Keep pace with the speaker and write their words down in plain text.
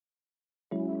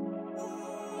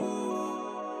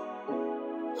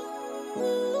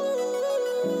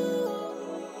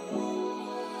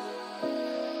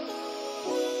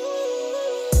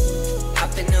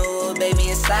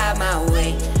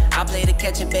I'll play to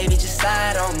catch it, baby, just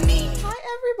slide on me. Hi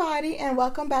everybody, and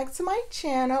welcome back to my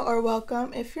channel, or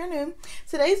welcome if you're new.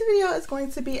 Today's video is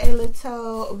going to be a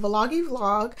little vloggy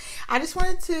vlog. I just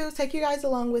wanted to take you guys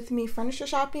along with me furniture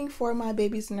shopping for my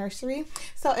baby's nursery.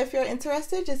 So if you're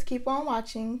interested, just keep on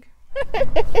watching.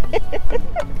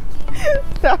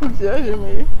 Stop judging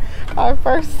me. Our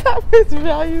first stop is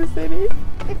Value City.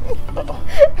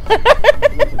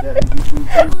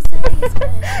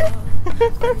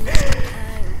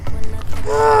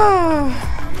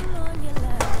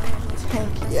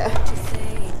 Thank you.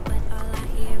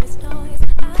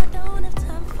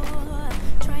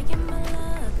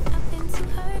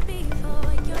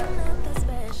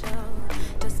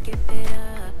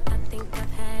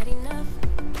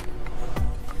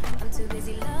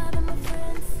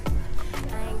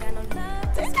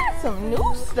 They got some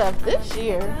new stuff this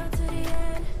year.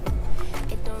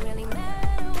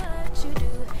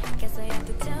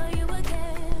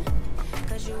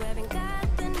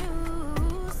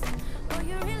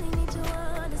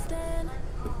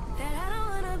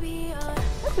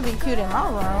 This would be cute in my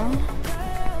room.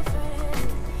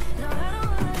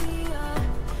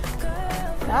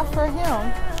 Not for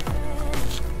him.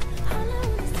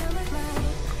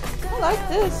 I like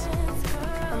this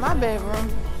for my bedroom.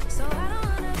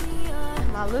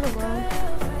 My little room.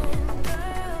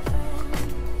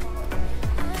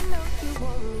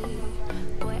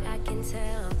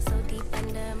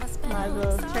 Might as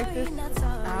well check this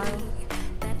out.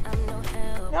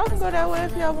 Y'all can go that way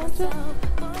if y'all want to.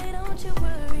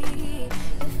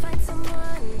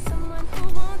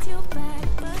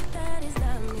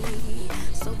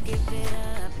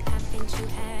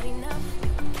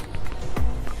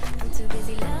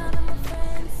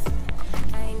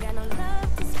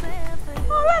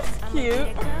 Oh, that's cute.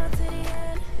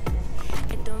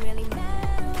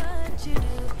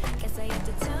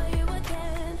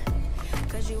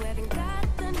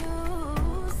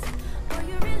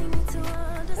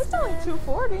 It's only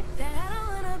 $240.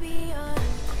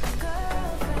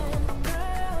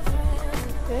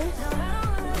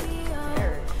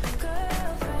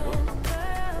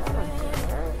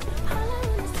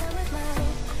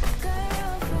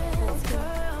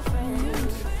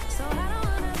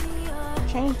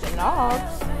 Change the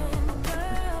knobs.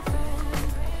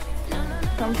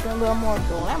 Something a little more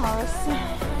glamorous.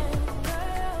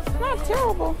 Not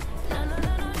terrible.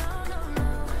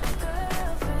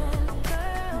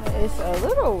 It's a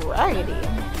little raggedy.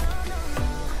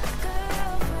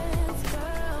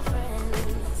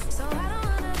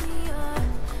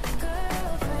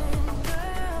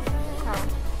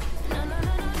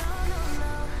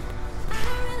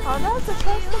 Oh, that's a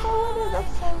custom order?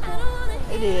 That's the same thing?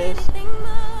 It is.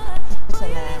 It's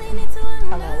in that.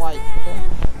 I'm in white.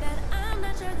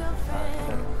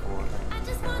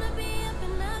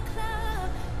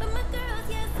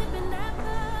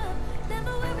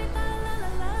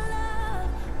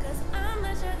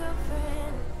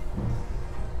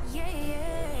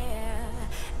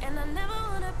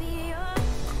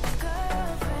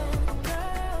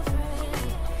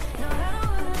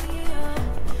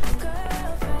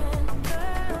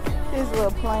 His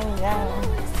little plain gown.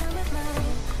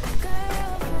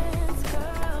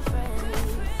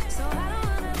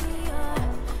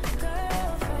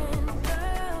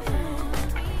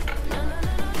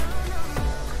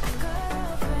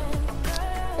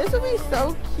 This would be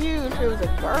so cute if it was a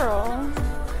girl.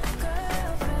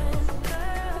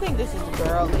 I think this is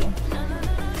girly.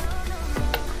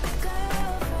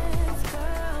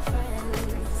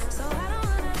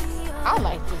 I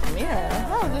like this mirror.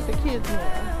 How is this a kid's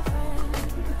mirror?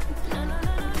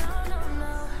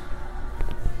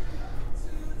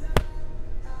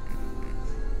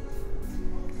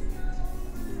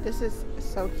 This is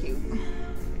so cute.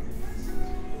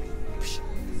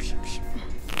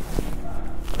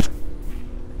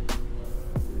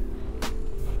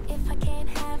 If I can't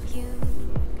have you,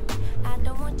 I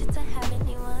don't want you to have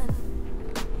anyone.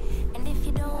 And if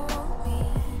you don't want me,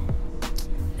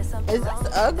 there's something is this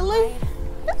ugly?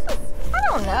 This is, I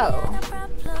don't know.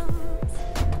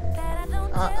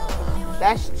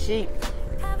 That's cheap.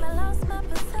 I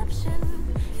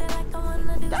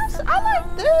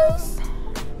like this.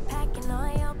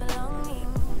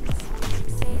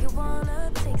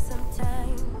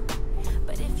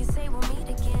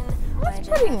 That's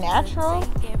pretty natural. I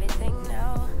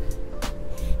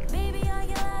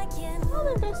don't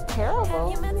think that's terrible.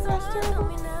 I think that's terrible.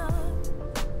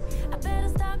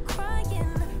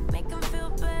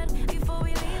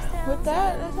 With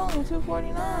that, that's only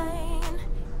 $249.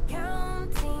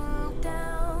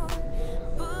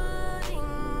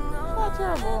 It's not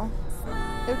terrible.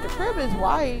 If the crib is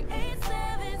white,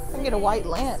 I can get a white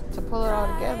lamp to pull it all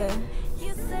together.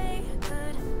 What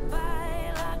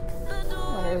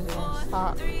is it in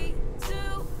stock?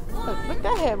 Look,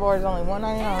 that headboard is only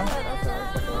 $1.99.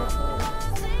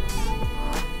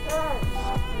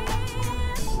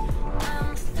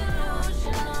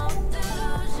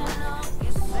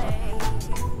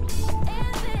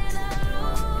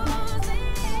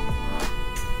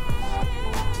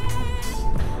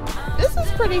 This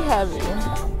is pretty heavy.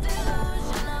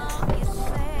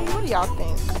 What do y'all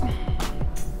think?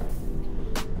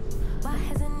 Why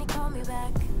hasn't he called me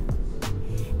back?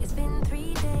 It's been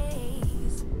 3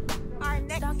 days. Our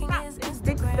next stop is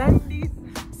Instagram,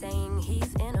 saying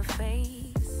he's in a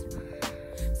phase.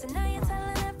 So now you're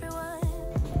telling everyone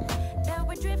that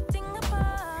we're drifting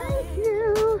apart. Thank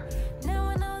you. Now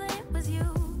I know that it was you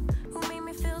who made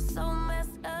me feel so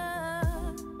messed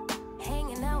up.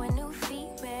 Hanging out with new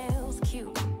females,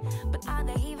 cute, but are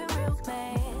they even real,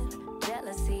 man?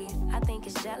 Jealousy, I think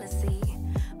it's jealousy,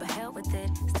 but hell with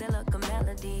it, still a good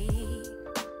melody.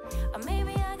 Or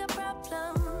maybe I got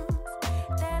problems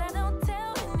that I don't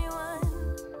tell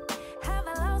anyone. Have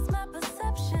I lost my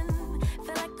perception?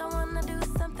 Feel like I wanna do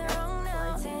something wrong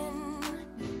now.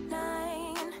 10,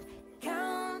 9,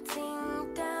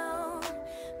 counting down,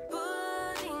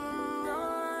 putting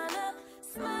on a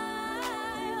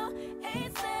smile.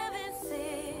 8, 7,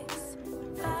 6,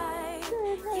 5.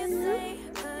 You say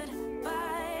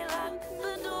goodbye, lock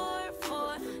the door.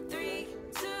 4, 3,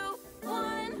 2,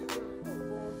 1,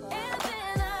 and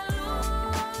then I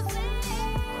lose it.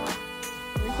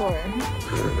 Recording.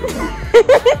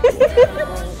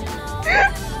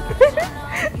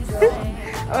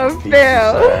 I'm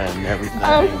fail.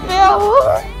 I'm fail.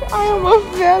 I am a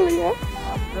failure.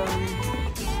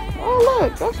 Oh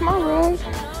look, that's my rug.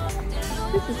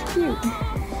 This is cute.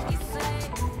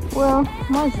 Well,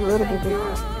 mine's a little bit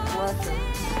different.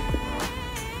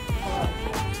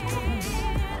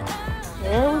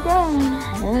 There we go.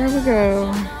 There we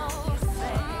go.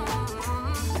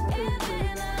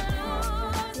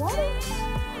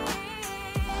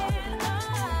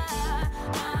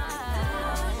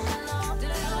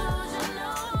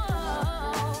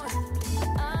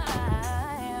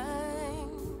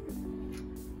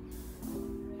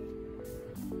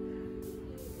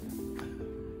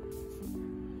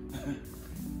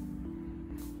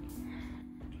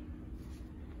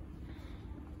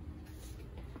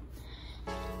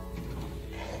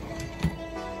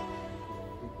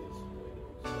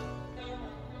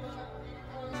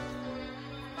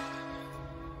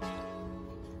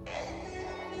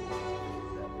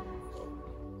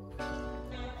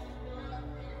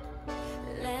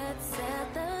 Let's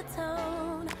set the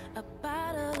tone. A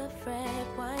bottle of red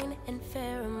wine and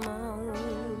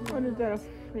pheromone. What is that?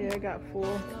 Yeah, I got full.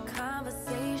 The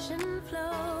conversation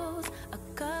flows. A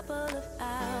couple of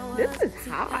hours. This is see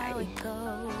high. how it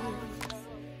goes.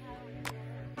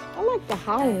 I like the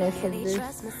highness of Really this.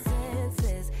 trust my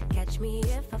senses. Catch me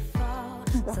if I fall.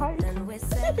 The So height. done with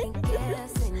second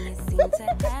guessing. You seem to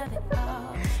have it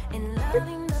all. And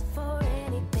loving not for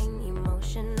anything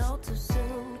emotional too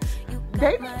soon. You got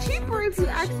They'd be my cheaper if you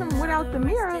ask them without the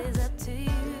mirror. invitation, the rest is up to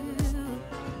you.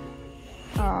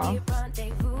 Oh. Keep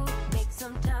rendezvous, make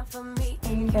some time for me.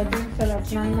 Yung bedroom sa loob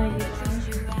ng nagiging.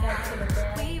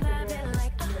 We vibing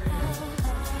like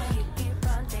keep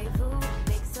rendezvous,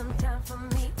 make some time for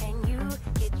me and you.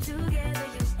 Get together,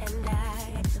 you and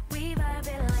I. We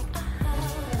vibing like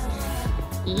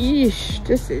Yeesh,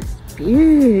 this is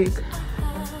big.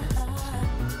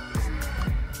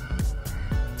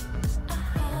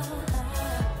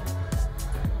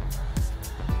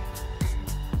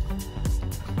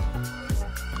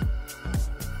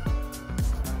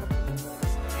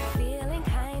 feeling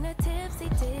kinda tipsy,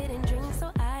 didn't drink so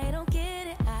I don't get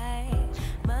it. I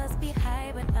must be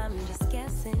high, but I'm just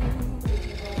guessing.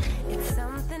 It's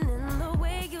something in the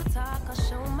way you talk. I'll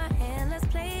show my hand, let's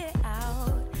play it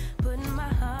out. Putting my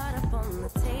heart up on the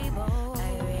table. I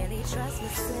really trust my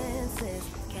senses.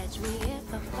 Catch me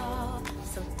if I fall.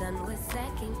 So done with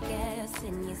second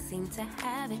guessing. You seem to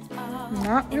have it all.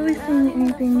 Not really seeing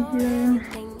anything here.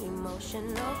 Anything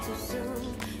emotional too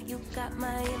soon. You got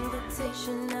my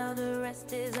invitation, now the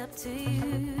rest is up to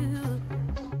you.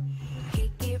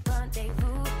 Kick it,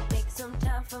 rendezvous, make some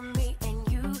time for me and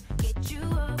you. Get you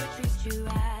over, treat you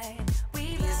right.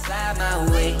 We Slide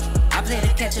my way. I play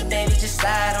the catcher, baby, just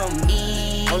slide on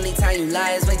me. Only time you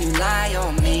lie is when you lie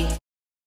on me.